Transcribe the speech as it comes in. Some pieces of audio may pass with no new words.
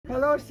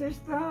Hello,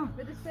 sister.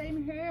 With the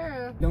same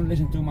hair. Don't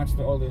listen too much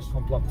to all this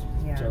unplugged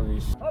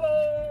cherries.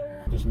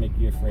 Hello. Just make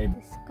you afraid.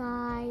 The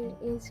sky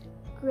is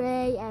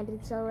grey and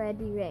it's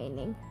already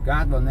raining.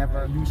 God will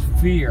never use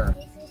fear.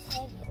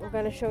 We're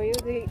gonna show you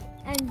the...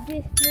 And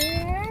this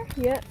mirror?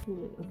 Yeah.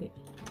 Okay.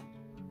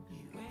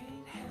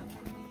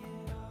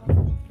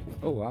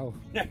 Oh wow.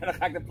 Ja, dan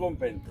ga ik de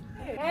plomp in.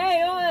 Hey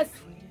jongens!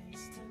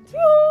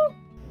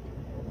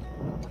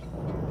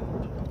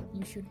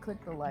 You should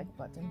click the like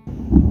button.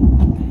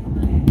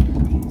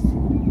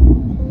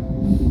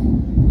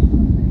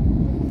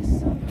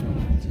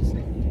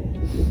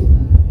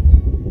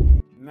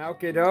 Now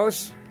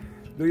kiddos,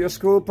 do your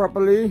school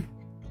properly.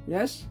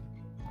 Yes?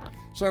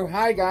 So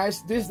hi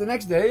guys, this is the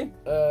next day.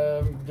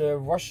 The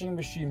washing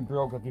machine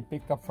broke that we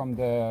picked up from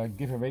the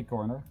giveaway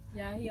corner.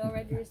 Yeah, he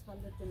already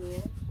responded to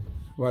me.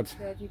 What?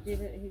 That he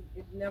didn't,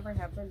 it never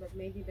happened, but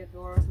maybe the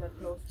door was not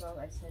closed well.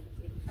 I said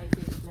I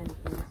did many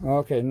things.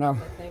 Okay, now. So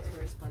thanks for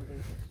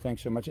responding.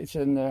 Thanks so much. It's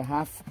a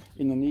half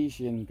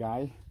Indonesian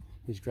guy.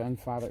 His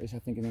grandfather is I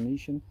think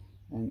Indonesian.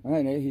 And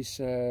no,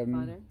 his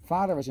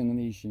father was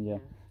Indonesian, yeah.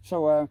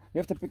 So we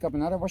have to pick up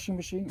another washing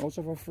machine,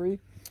 also for free.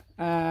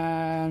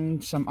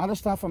 And some other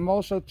stuff. And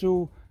also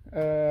two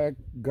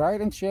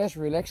garden chairs,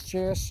 relaxed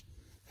chairs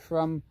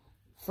from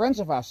friends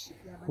of us.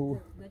 Yeah, but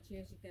who the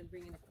chairs you can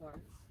bring in the car.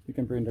 You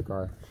can bring in the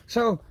car.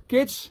 So,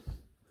 kids,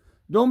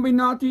 don't be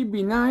naughty,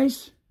 be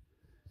nice.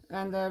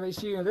 And we'll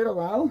see you in a little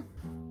while.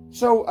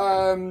 So,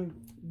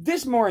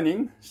 this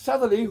morning,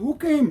 suddenly, who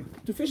came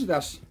to visit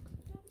us?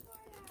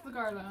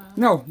 Carla.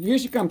 No, here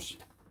she comes.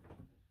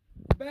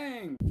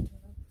 Bang!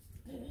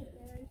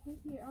 Ik vind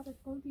hier altijd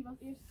komt, die was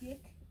eerst dik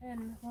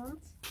en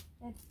rond.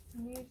 En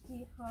nu is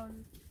die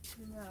gewoon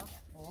normaal.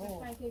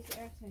 Waarschijnlijk heeft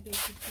hij erg zijn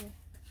dikje.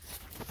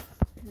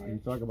 You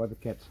talk about the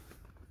cat.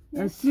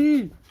 Yes. And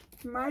see,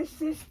 my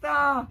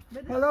sister.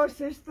 Hello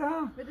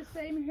sister. With the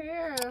same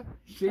hair.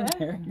 Same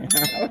hair.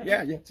 Oh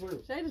yeah, yeah, true.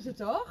 Zeiden ze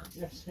toch?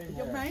 Yes, same Die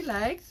hair. op mij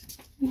lijkt.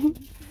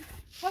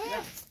 Ga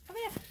weg, ga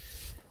weg.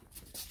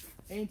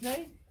 1,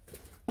 2.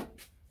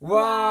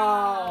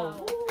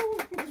 Wow!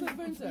 Hoeveel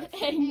punten?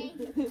 1.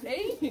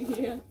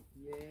 1? Ja.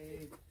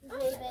 Yay.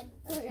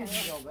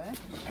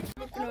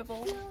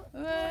 Knuffel.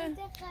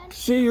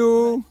 See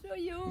you.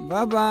 See you.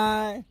 Bye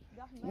bye.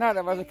 Nou,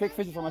 that was a quick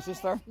visit from my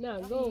sister.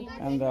 Nou, go.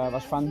 And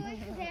was fun.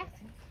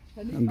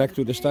 I'm back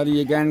to the study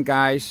again,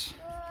 guys.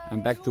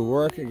 I'm back to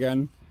work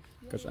again.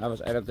 Because I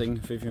was editing,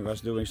 Vivien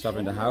was doing stuff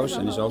in the house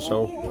and is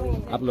also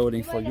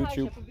uploading for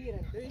YouTube.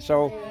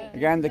 So,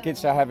 again, the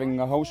kids are having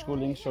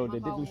homeschooling, so they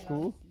did do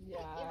school.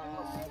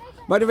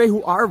 By the way,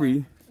 who are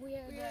we? We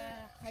are the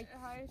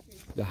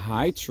Hightrees. The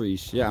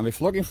Hightrees. Yeah, and we're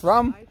vlogging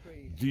from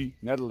the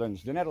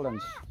Netherlands. The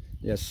Netherlands.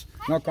 Yes.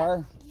 No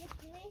car.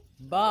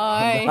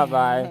 Bye. Bye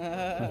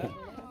bye.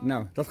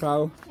 Nou, tot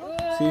gauw.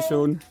 See you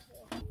soon.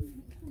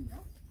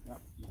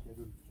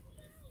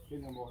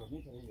 Kinderen mogen het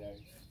niet erin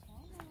rijden.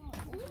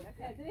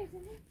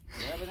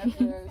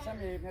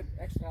 Sammy heeft net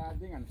extra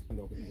dingen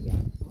gelopen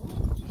gedaan.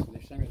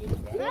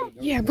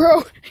 Yeah,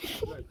 bro.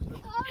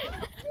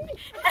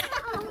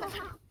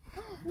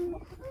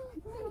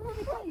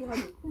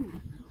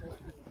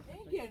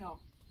 Eén keer nog.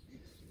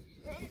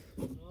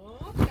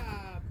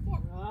 Hoppa, pop.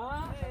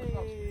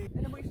 Hey.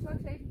 En dan moet je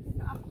straks even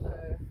naar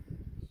achter.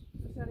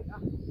 Dan zet ik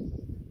achter.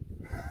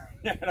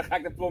 Ja, dan ga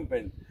ik de plomp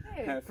in.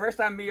 Hey. First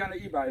time me on the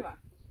e-bike.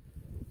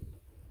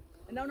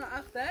 En nou naar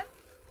achter.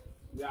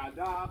 Ja,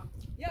 dag.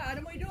 Ja,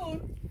 dat moet je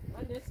doen.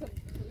 Anders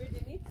gebeurt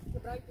dit niet.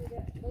 Gebruik je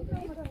de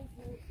motor.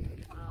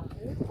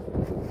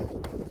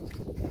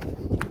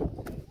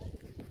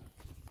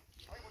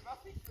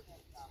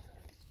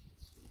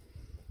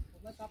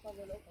 Mijn papa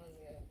wil ook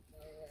aanleren.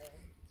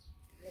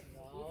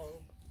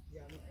 Wauw.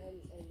 Ja,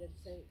 en dat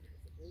zijn.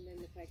 En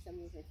dan krijg ik dan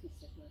niet zijn fiets,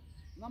 zeg maar.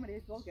 Mama die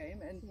heeft wel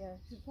game en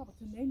zit papa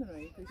te nemen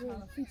mee. Dus we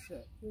gaan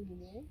fietsen.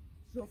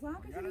 Zo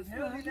vaak is Ja, dat is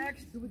heel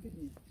relaxed. Doe ik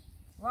het niet.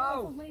 Wow.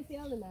 Volgens mij heeft hij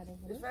al een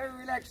nadenken. It's very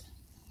relaxed.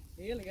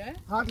 Heerlijk hè?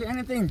 Hardly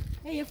anything.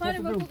 Hey, je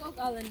vader wordt ook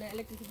al een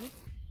elektrische fiets.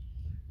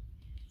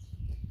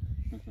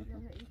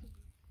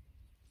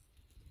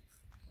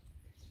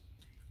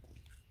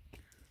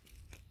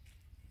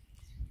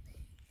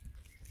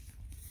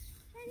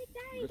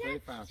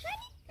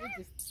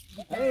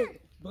 Hey,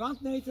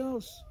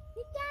 brandnetels.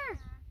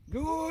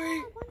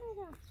 Doei.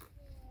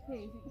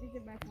 Hey, zit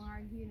er bij voor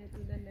haar hier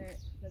naartoe dan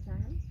dat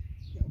aan hem?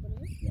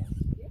 Yeah.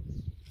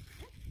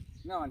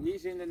 No, and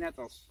he's in the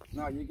nettles.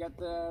 No, you get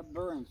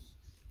burns.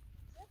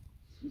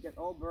 You get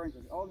all burns,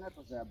 all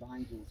nettles there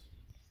behind you.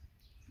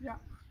 Yeah.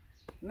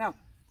 Now,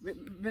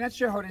 we're not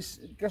sure how this,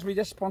 because we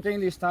just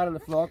spontaneously started the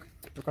vlog,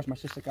 because my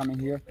sister coming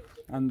here,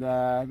 and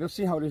we'll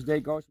see how this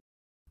day goes.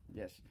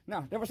 Yes.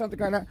 Now, that was Tante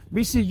Carla.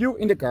 We see you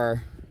in the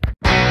car.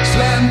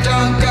 Slam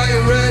dunk, are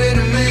you ready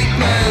to make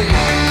me?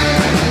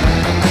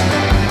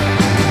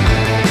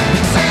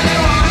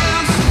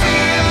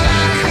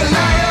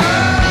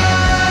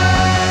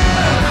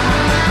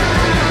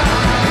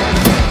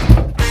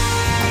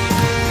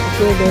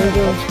 There you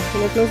go.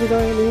 Can I close the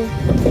door, Ellie?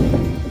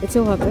 It's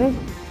so hot, right?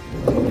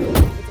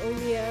 It's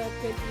only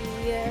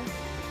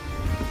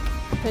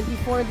 20.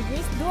 24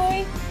 degrees.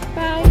 Doei.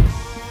 Bye.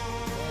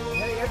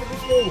 Hey, have a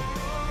good school.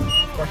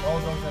 Of course, all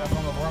those that are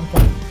from a warm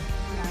country.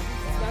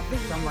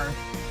 Summer.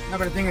 No,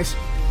 but the thing is,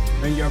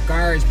 when your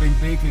car has been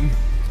baking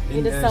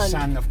in the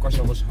sun, of course,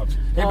 it was hot.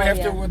 Hey, we have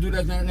to do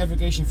that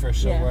navigation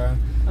first. So,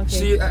 okay.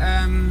 See,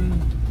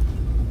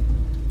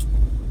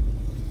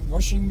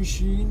 washing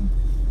machine.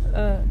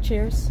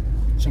 Chairs.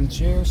 Some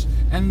chairs,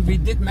 and we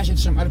did message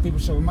some other people,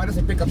 so we might have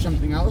to pick up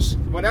something else.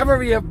 Whatever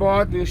we have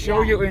bought, we'll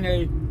show you in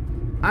a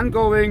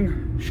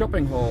ongoing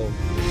shopping haul.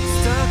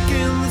 Stuck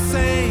in the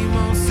same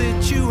old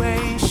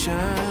situation.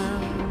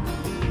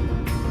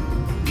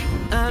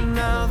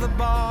 Another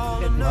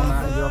ball,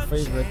 another your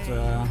favorite?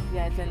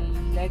 Yeah, it's a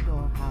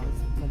Lego house,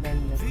 but then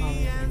the color.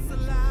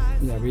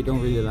 Yeah, we don't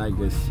really like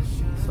this,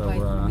 so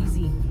quite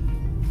busy.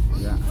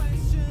 Yeah,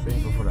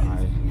 painful for the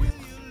eye.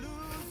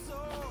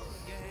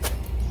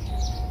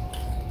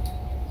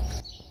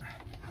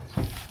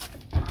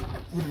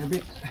 A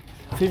bit.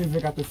 Vivien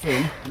forgot to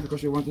film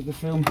because you wanted to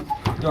film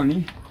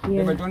Donnie.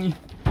 Yeah, but Donnie,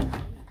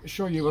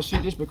 sure you will see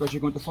this because you're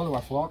going to follow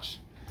our vlogs.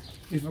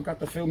 We forgot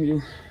to film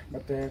you,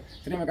 but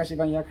terima kasih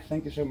banyak,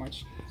 thank you so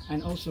much.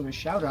 And also a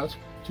shout out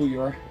to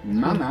your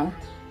mama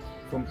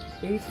from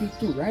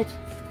 82, right?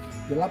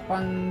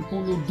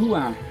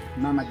 82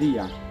 Mama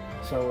Dia.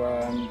 So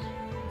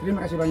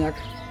terima kasih banyak.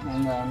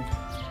 And,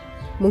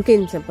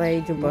 mungkin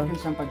sampai jumpa. Mungkin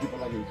sampai jumpa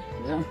lagi.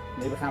 Ya,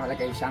 jadi bersama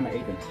lekker samen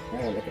eten.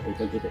 Ya, lekker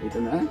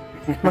eten, hè?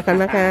 Makan.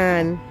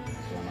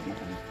 Selamat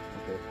makan.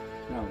 Okay.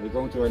 Now we're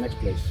going to our next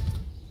place.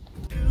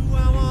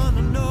 I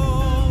wanna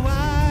know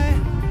why,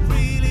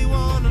 really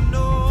wanna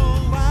know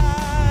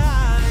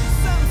why.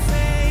 Some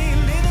say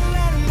live and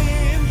let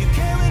live, you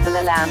can't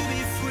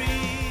be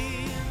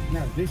free.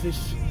 Now this is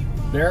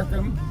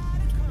Berkum.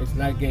 It's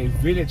like a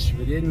village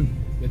within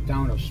the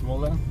town of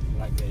Zwolle.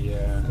 Like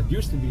it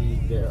used to be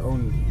their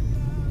own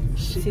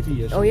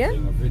city or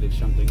something, or village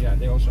something. Yeah,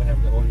 they also have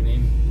their own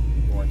name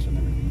boards and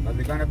everything. But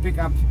we're gonna pick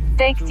up.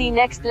 Take the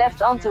next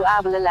left onto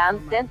Abelelaan,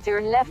 then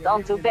turn left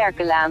onto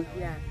Berkelaan.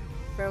 Yeah,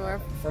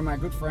 from my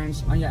good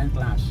friends Anja and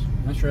Klaas.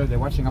 I'm not sure if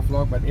they're watching a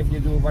vlog, but if you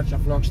do watch our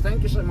vlogs,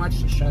 thank you so much.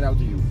 Shout out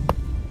to you.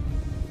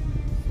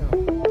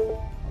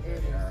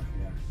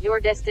 Your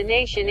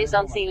destination is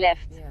on the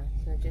left. Yeah,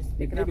 so just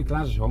pick it up. Maybe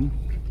Klaas is home.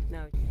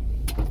 No.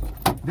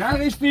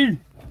 Daar is die!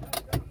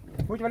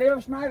 Moet je wel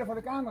even smijlen voor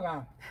de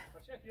camera.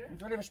 Wat zeg je? Moet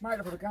je wel even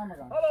smijlen voor de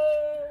camera. Hallo!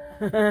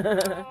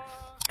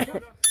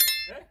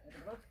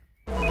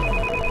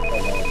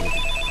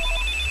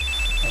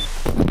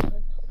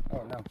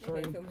 Oh no,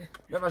 sorry.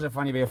 That was a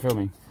funny way of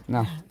filming.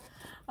 No.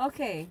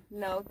 Okay,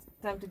 now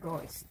time to go.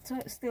 It's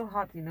still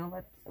hot, you know,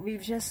 but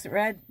we've just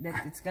read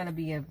that it's gonna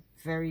be a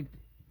very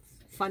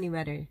funny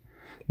weather.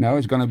 No,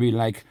 it's gonna be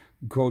like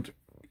goat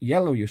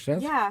yellow, you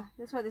said? Yeah,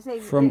 that's what they say.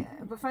 From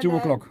 2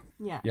 o'clock.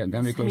 Yeah,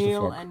 then we close the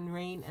vlog. And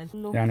rain and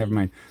yeah, never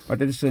mind.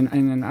 But it's in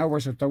an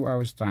hour's or 2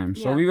 hours time,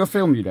 so we will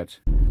film you that.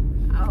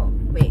 Oh,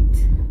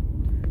 wait.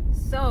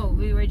 So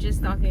we were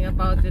just talking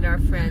about with our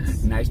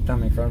friends. Nice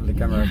time in front of the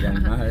camera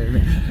again.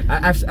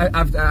 I've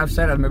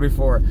said that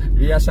before.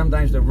 We are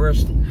sometimes the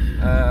worst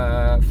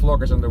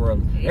vloggers in the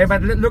world. Hey,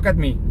 but look at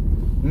me.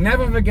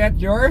 Never forget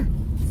your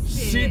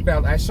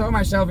seatbelt. I saw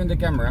myself in the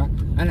camera,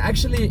 and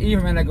actually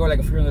even when I go like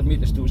a 300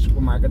 meters to a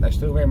supermarket, I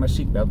still wear my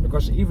seatbelt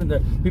because even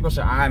the people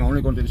say I'm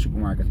only going to the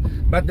supermarket.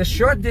 But the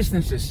short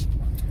distances,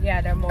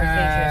 yeah, they're most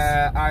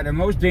dangerous. Are the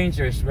most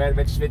dangerous,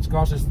 which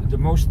causes the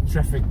most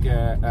traffic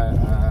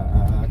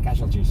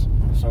casualties.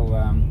 So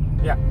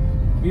yeah,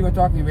 we were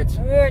talking with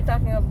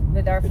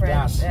our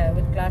friends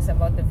with Klaas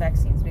about the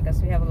vaccines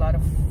because we have a lot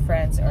of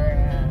friends or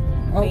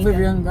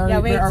Vivien,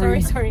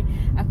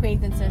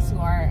 acquaintances who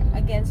are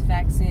against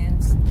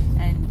vaccines,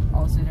 and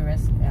also the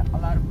rest, a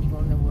lot of people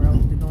in the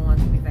world who don't want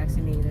to be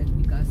vaccinated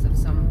because of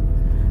some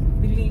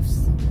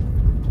beliefs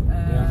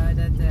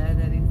that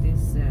it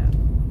is.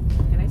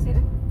 Can I say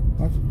that?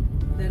 What?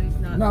 That is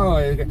not. No,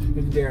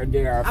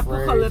 they are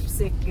afraid.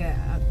 Apocalyptic.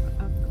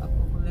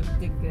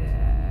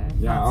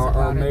 Yeah,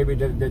 or maybe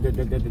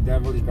the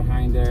devil is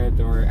behind it,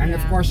 and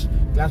of course,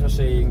 Klaas was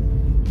saying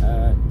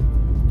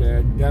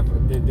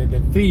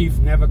the thief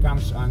never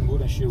comes on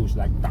wooden shoes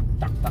like tuck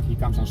tuck tuck. He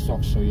comes on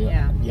socks, so you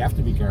have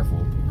to be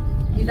careful.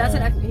 He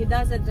doesn't. He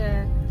doesn't.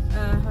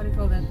 How do you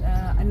call that?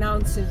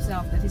 Announce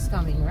himself that he's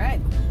coming,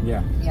 right?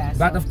 Yeah. Yeah.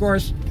 But of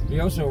course, we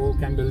also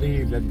can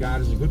believe that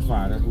God is a good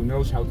father who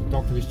knows how to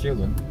talk to his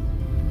children,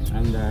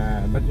 and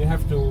but you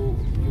have to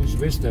use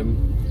wisdom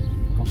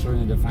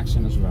concerning the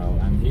vaccine as well.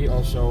 And he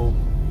also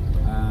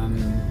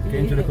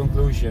came to the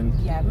conclusion.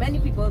 Yeah, many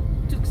people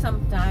took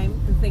some time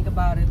to think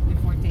about it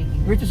before taking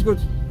it. Which is good.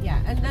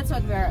 Yeah, and that's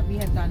what we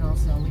have done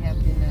also. We have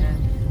been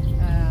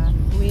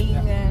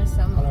weighing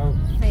some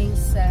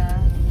things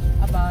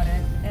about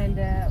it, and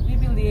we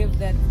believe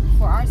that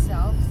for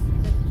ourselves,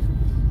 that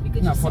we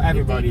could just for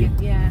everybody. Take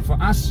it. Yeah. For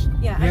us,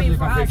 we have a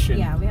conviction.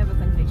 We have a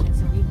conviction.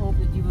 So we hope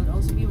that you will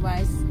also be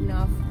wise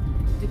enough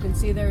to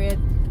consider it,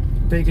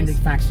 taking the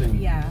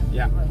vaccine. Yeah.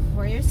 Yeah.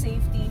 For your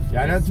safety.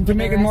 Yeah, to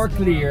make it more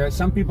clear,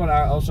 some people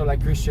are also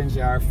like Christians,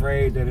 they are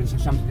afraid that it's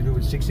something to do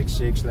with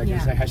 666, like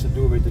this has to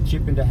do with the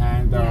chip in the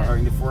hand or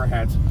in the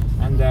forehead.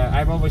 And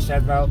I've always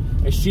said, well,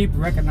 a sheep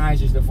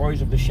recognizes the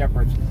voice of the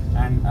shepherd.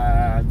 And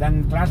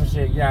then Klaas will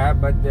say, yeah,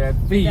 but the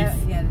thief,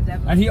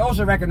 and he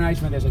also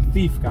recognized when there's a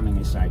thief coming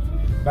inside.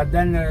 But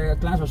then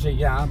Klaas will say,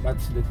 yeah, but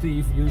the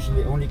thief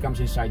usually only comes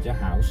inside your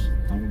house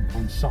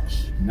on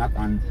socks, not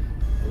on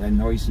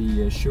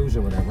noisy shoes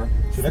or whatever.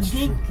 So that's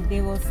sneak.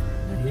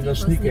 He will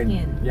sneak in.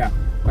 Yeah,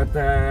 but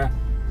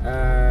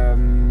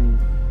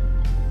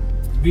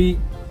we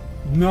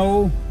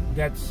know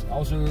that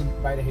also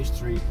by the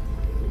history,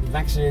 the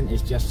vaccine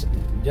is just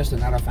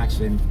another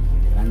vaccine,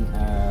 and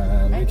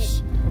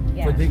which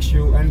predicts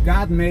you. And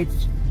God made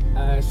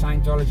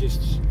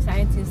scientists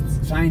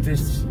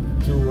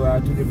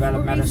to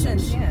develop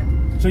medicines.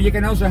 So you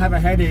can also have a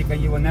headache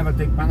and you will never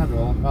take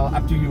Panadol. Well,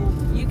 up to you.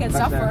 You can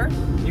suffer.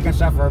 You can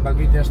suffer, but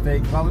we just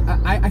take. Well,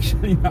 I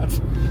actually not.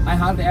 I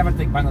hardly ever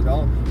take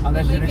Panadol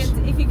unless it is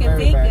if you can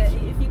take it,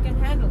 if you can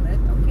handle it,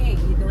 okay,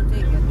 you don't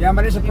take it. Yeah,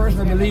 but it's a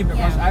personal belief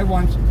because I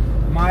want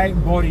my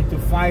body to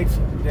fight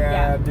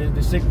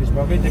the sickness.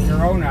 But with the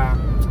corona,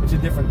 it's a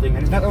different thing,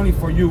 and it's not only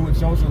for you.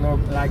 It's also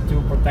like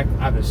to protect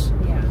others.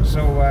 Yeah.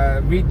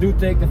 So we do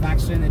take the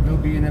vaccine. It will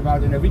be in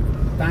a week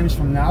times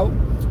from now.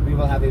 We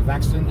will have a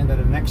vaccine, and then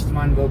the next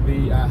one will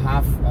be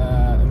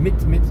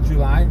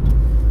mid-July.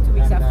 2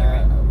 weeks after,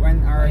 right?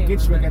 When our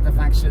kids will get the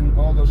vaccine,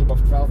 all those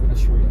above 12, we're not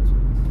sure yet.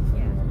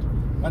 Yeah.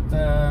 But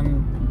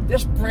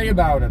just pray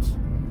about it,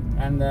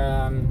 and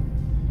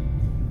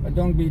but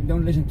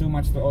don't listen too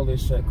much to all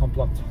these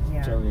complot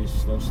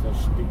theories. Those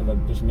people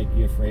that just make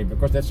you afraid,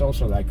 because that's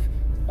also like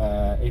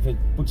if it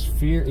puts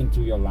fear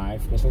into your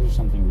life, there's also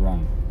something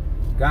wrong.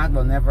 God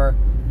will never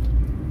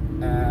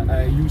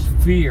use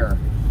fear.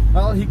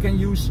 Well, he can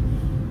use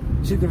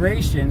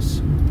situations,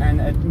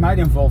 and it might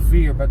involve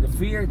fear, but the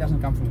fear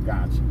doesn't come from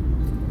God.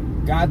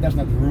 God does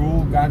not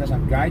rule, God does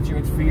not guide you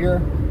with fear,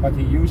 but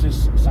he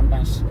uses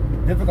sometimes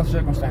difficult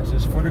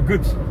circumstances for the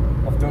good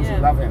of those who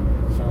love him.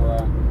 So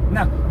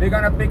now we're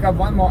gonna pick up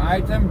one more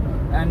item,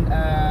 and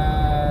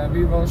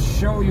we will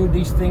show you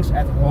these things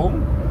at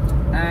home,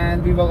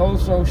 and we will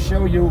also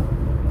show you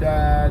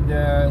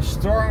the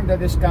storm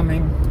that is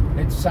coming.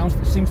 It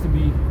seems to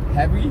be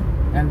heavy,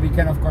 and we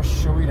can of course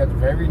show you that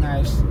very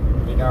nice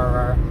with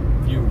our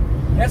view.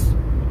 Yes?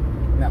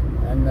 No,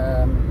 and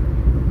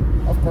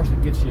of course the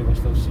kids here will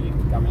still see it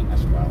coming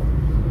as well.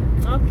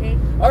 Okay.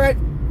 Alright,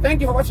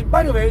 thank you for watching.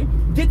 By the way,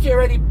 did you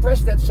already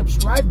press that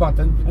subscribe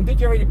button? And did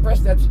you already press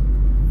that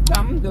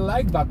the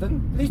like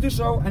button? Please do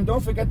so, and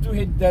don't forget to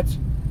hit that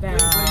bell.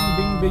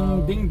 Bing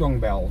bing ding dong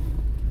bell.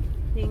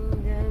 Ding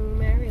dong,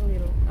 merry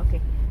little.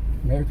 Okay.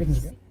 Merry Christmas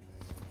again.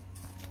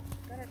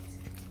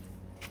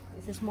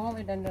 It's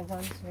smaller than the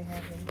ones we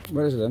have in.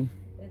 What is it then?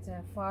 It's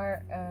a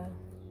fire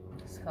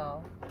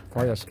scale.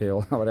 Fire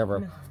scale, whatever.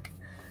 No.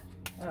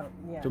 Oh,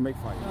 yeah. To make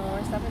fire.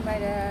 We're stopping by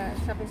the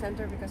shopping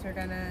center because we're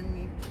gonna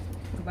need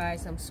to buy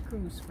some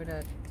screws for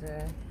that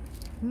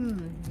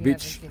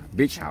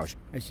beach house.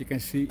 As you can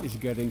see, it's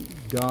getting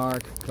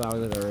dark,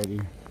 clouded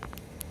already.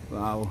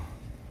 Wow.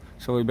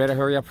 So we better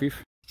hurry up, Viv.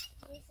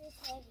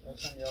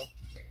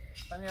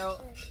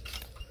 Daniel.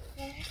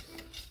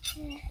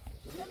 You need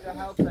your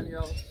help,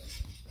 Daniel.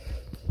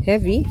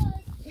 Heavy.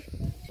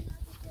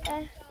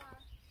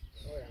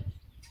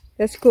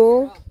 That's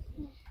cool.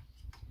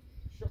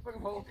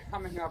 Shopping haul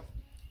coming up.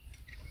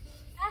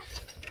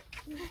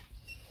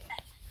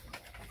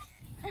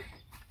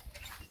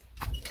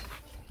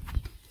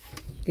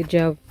 Good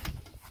job.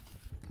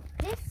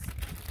 This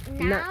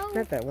now.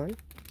 Not that one.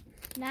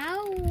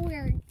 Now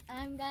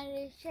I'm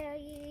gonna show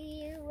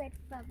you what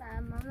Papa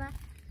and Mama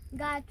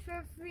got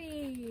for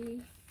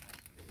free.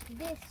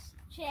 This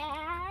chair.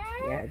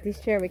 Yeah, this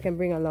chair we can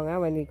bring along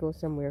when we go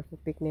somewhere for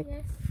picnic.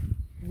 Yes.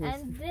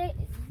 Yes. And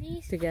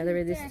these together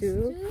with these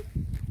two.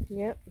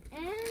 Yep.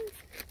 And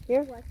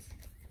here. What's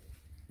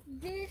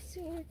this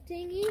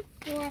thingy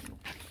for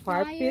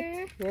Fire fire?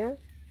 pit. Yeah.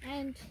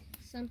 And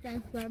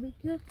sometimes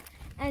barbecue.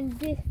 And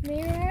this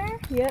mirror.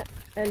 Yeah.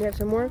 And we have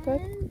some more cut.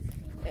 And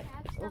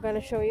I'm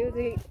gonna show you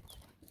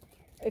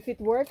if it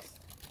works.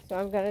 So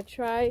I'm gonna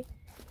try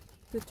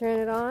to turn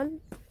it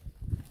on.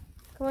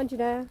 Come on,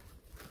 Jedaiah.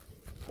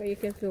 So you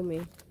can film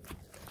me.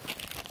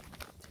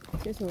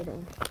 Just hold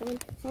on. Come on,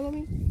 follow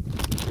me.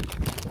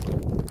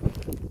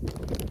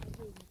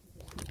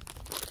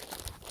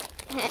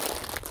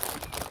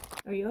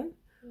 Are you on?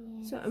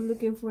 Yeah. So I'm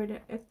looking for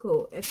the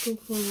echo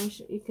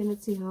formation. You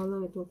cannot see how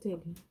long it will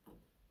take.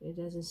 It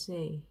doesn't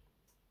say.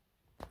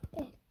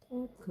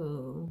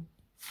 Echo.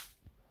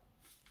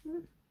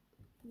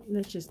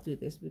 Let's just do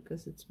this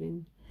because it's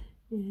been,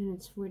 and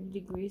it's 40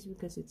 degrees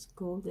because it's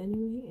cold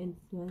anyway, and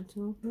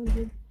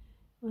 1200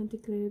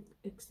 anti-clip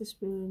extra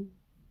spooling.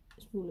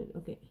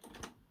 Okay,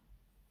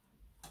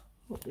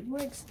 hope it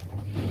works.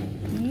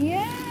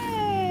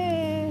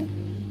 Yeah,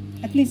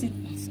 at least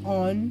it's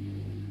on.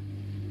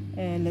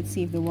 And let's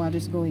see if the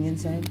water's going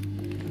inside.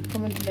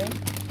 Come on, today.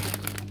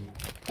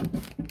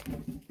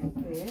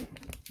 here.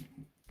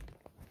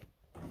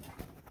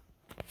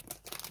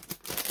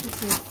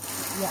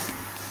 Yeah.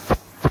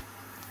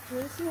 You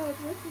want to see how it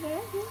works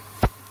today?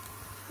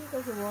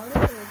 Because the water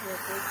and it's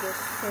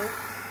just soap.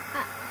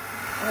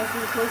 I have to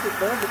close it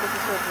though because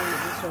it's not going to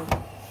be soap.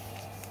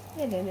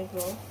 And then it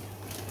will,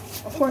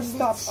 of course,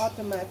 stop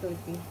automatically.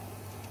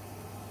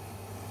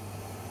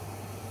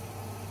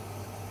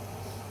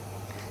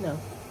 No.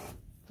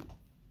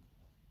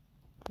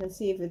 Let's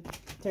see if it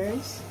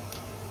turns.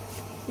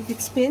 If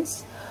it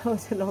spins. Oh,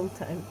 it's a long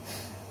time.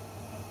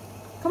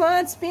 Come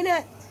on, spin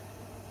it!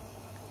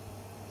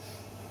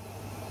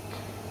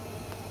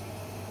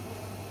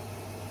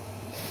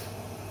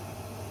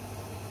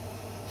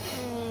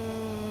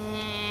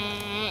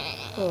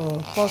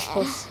 Oh,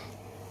 pause.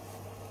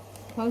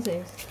 Pause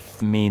it.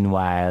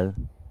 Meanwhile,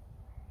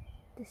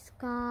 The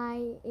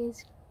sky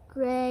is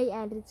gray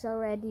and it's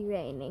already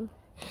raining.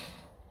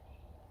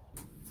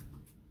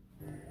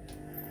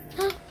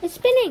 It's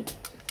spinning!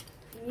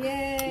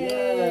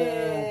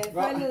 Yay!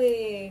 Well,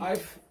 Finally!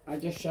 I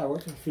just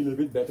showered. I feel a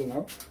bit better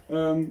now.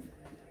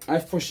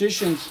 I've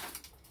positioned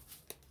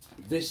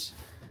this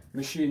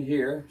machine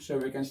here so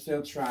we can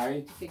still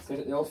try. That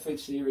it all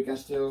fits here. We can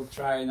still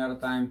try another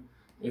time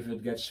if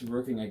it gets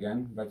working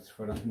again. But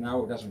for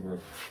now it doesn't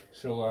work.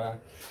 So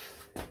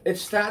it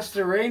starts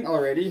to rain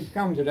already.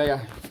 Come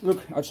Jedaiah, look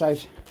outside.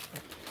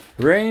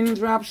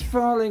 Raindrops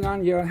falling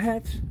on your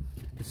head.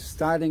 It's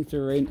starting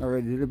to rain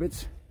already a little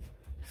bit.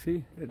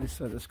 See,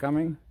 it's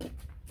coming.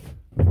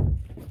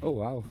 Oh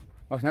wow,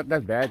 well, it's not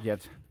that bad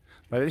yet,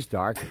 but it's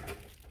dark.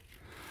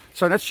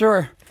 So not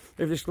sure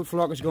if this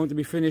vlog is going to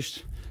be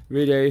finished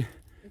with a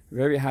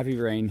very heavy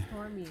rain.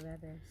 Stormy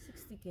weather,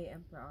 60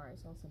 km/h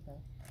is also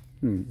bad.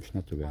 It's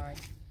not too bad. Hard.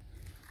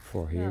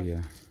 For here,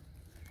 yeah.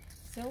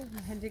 So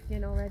Hendrik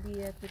can already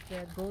put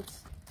the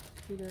boats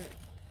to the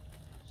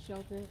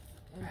shelter.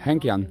 And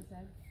Henk-Jan.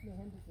 inside. No,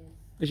 Hendrik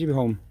Is he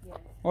home? Yes.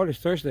 Oh, it's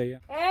Thursday, yeah.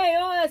 Hey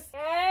jongens!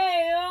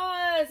 Hey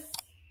jongens!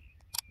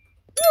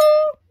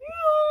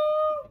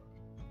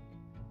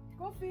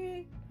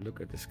 Coffee!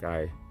 Look at the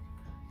sky.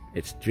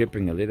 It's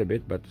dripping a little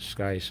bit, but the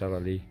sky is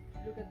suddenly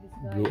Look at this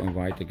guy. blue and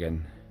white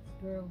again.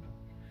 Girl,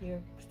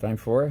 here. It's time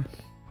for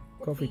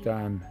coffee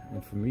time.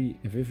 And for me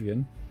and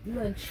Vivien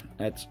Lunch.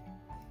 at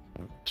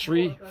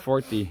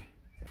 3:40.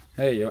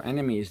 Hey, your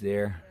enemy is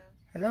there.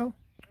 Hello.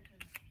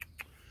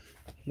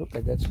 Look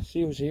at that.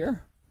 See who's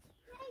here?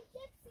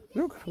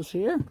 Look who's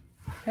here.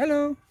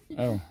 Hello.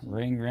 Oh,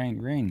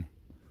 rain.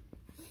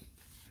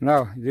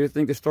 Now, do you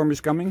think the storm is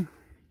coming?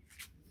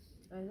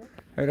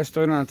 Hey, let's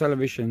turn on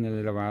television in a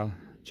little while.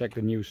 Check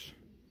the news.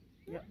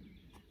 Yeah.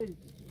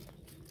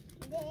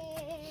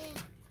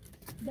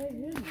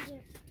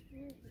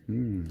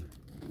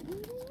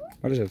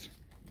 What is it?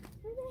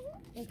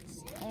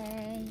 It's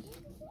a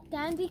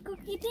candy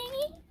cookie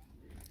thingy.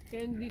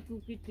 Candy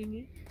cookie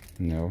thingy.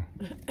 No.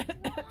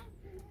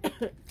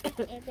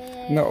 It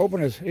is. No,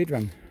 open it. Eat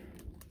one.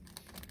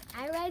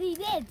 I already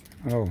did.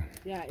 Oh.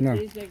 Yeah, it No.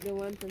 tastes like the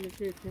one from the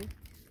church, huh?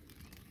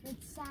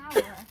 It's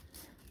sour.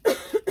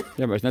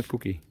 Yeah, but it's not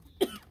cookie.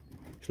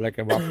 It's like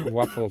a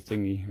waffle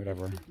thingy,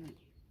 whatever.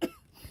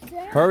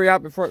 Hurry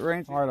up before it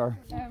rains harder.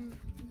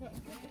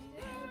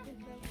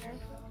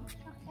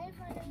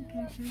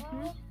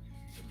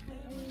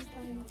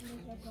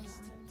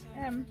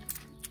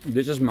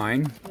 This is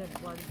mine.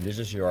 This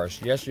is yours.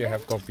 Yes, you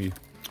have coffee.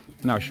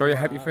 Now show your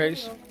happy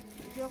face.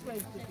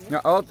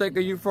 Now I'll take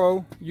a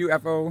UFO.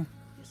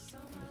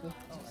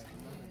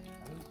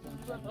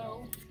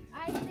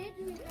 I did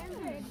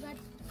remember it, but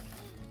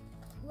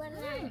when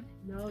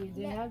No,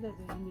 they have that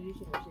in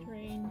Indonesia.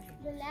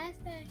 the last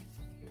time,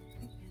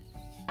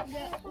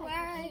 where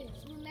I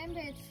remember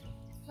it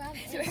from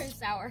is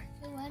sour.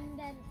 The one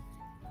that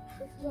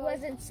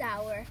wasn't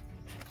sour.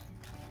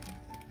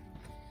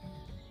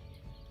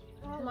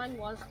 Mine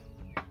was.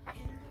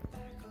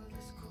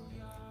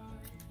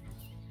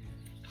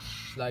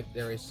 It's like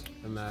there is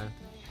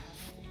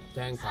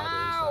tank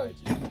powder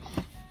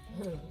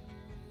inside.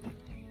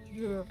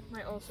 Yeah,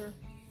 my ulcer.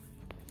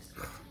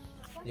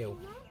 Ew.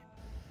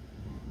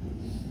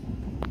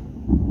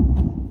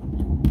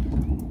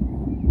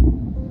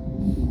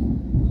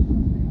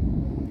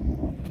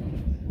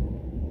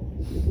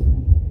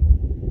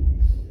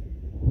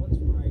 What's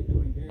Moriah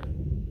doing there?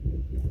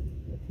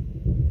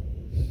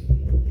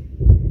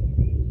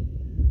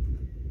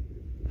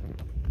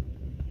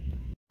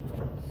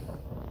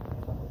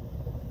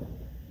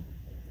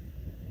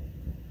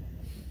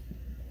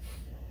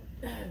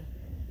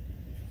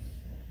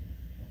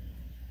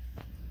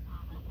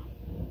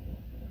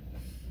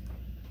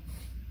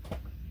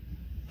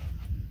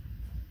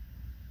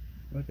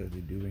 What are they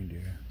doing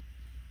there?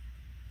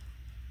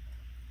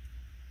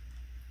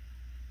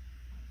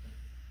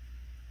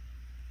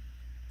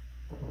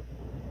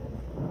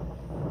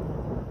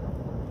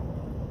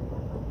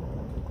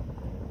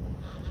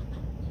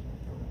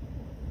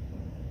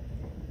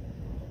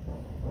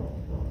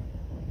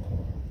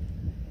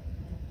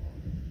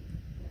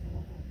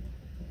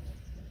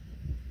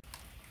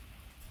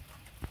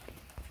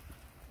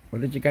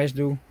 What did you guys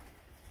do?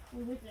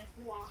 We were just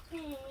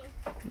walking.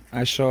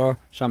 I saw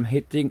some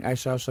hitting. I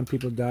saw some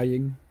people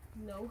dying.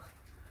 No.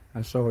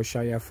 I saw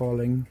Hoshaiah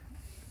falling.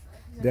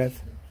 Dead.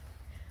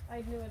 I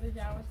knew what the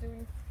Jah was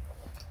doing.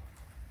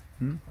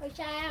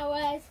 Hoshaiah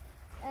was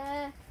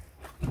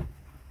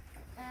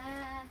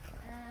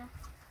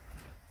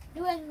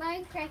doing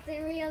Minecraft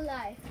in real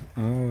life.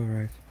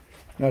 Alright.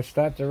 Now it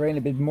starts to rain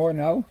a bit more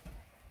now.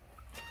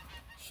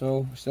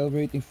 So still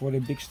waiting for the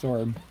big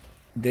storm.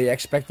 They're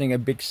expecting a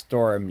big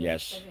storm,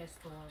 yes.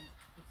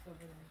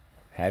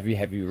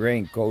 Heavy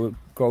rain. Code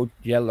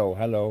yellow,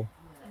 hello.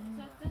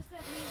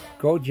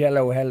 Code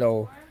yellow,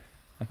 hello.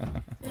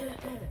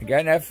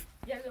 Again, F?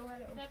 Yellow,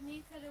 hello. That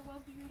means that it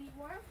won't be really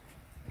warm?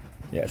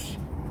 Yes.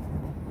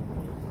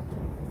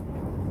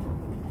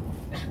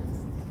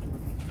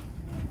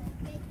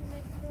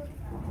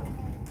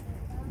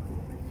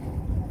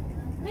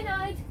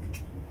 Midnight!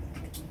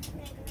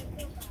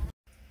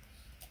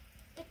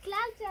 The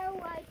clouds are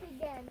white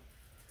again.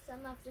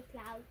 Some of the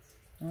clouds.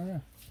 Oh yeah.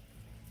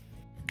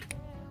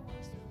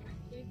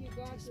 Thank you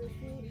God for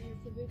food and your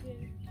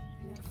provision.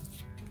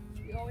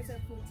 We always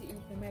have food to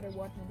eat no matter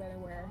what, no matter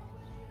where.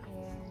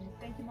 And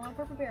thank you Mom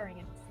for preparing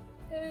it.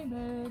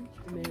 Amen.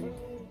 Amen.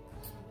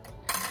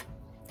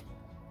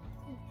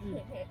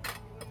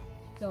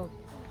 So,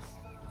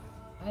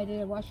 I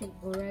did a washing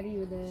already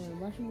with the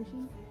washing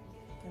machine.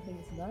 I think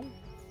it's done.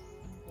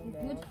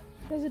 And,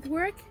 Does it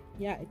work?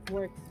 yeah, it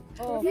works.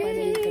 Oh, Yay!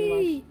 finally you can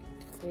wash.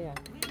 Yeah.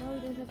 Now we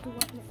don't have to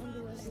wash my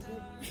underwear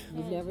again.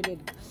 You never did.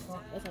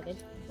 Yes, I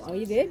did. Oh,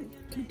 you did?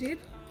 You did?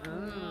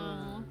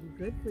 Ah,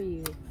 good for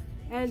you.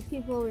 And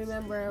people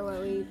remember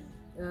what we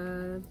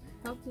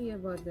talked to you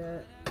about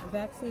the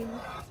vaccine.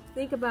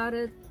 Think about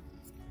it.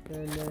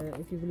 And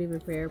if you believe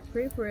in prayer,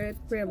 pray for it.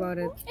 Pray about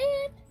it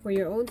for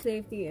your own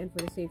safety and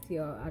for the safety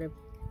of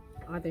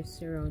others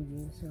around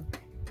you. So,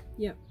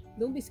 yeah,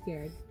 don't be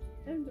scared.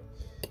 And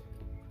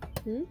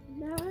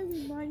now I'm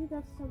reminded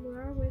of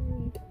somewhere when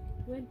we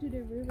went to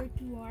the river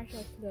to wash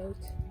our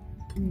clothes.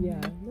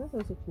 Yeah, that's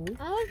also cool.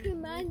 I was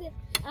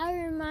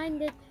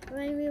reminded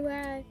when we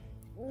were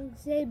in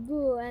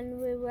Cebu and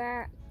we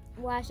were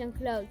washing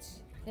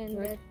clothes in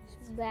the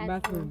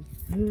bathroom.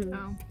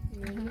 Oh.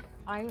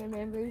 I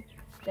remember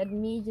that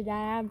me,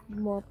 Jedaiah,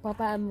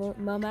 Papa and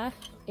Mama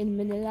in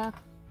Manila,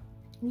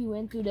 we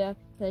went to the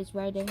place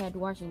where they had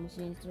washing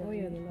machines to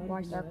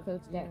wash our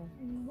clothes there.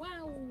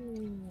 Wow.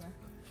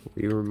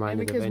 Were you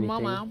reminded of Because anything?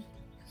 Mama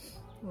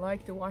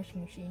liked the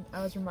washing machine,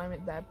 I was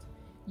reminded that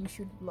you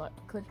should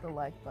click the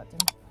like button.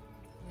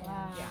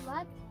 Wow.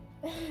 What?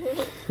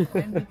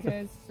 And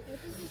because What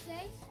did you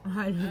say?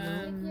 I don't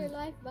know. Click your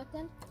like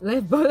button.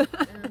 Life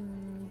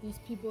button. these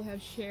people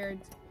have shared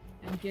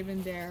and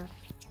given their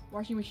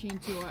washing machine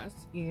to us,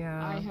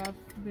 Yeah. I have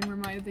been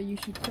reminded that you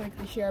should click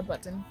the share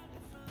button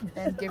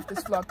and give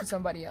this vlog to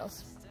somebody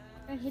else.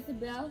 And hit the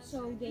bell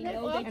so they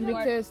know that And you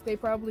are... because they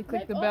probably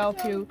click the bell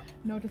to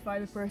notify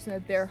the person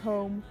that they're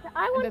home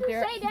I and want that to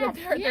they're say that.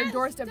 at their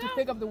doorstep to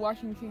pick up the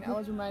washing machine, I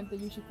was reminded that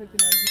you should click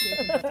the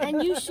notification button.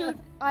 And you should.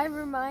 I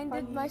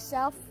reminded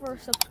myself for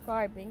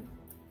subscribing.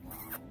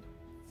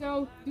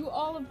 So do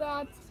all of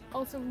that.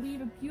 Also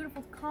leave a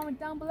beautiful comment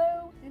down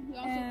below. And we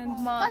also And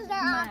Because there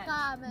are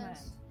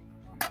comments.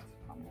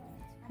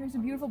 here's a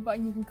beautiful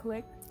button you can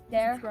click.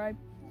 There. Subscribe.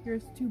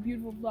 Here's 2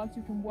 beautiful vlogs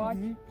you can watch.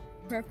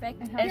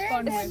 Perfect. And have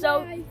fun with.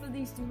 So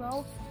please do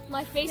know.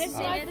 My face This is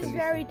life is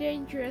very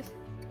dangerous.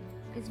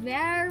 It's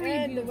very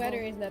And the beautiful.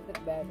 weather is not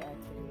that bad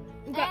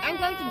actually. I'm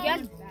going to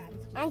guess.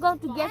 I'm going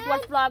to guess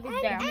what vlog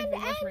is there.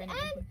 It's raining.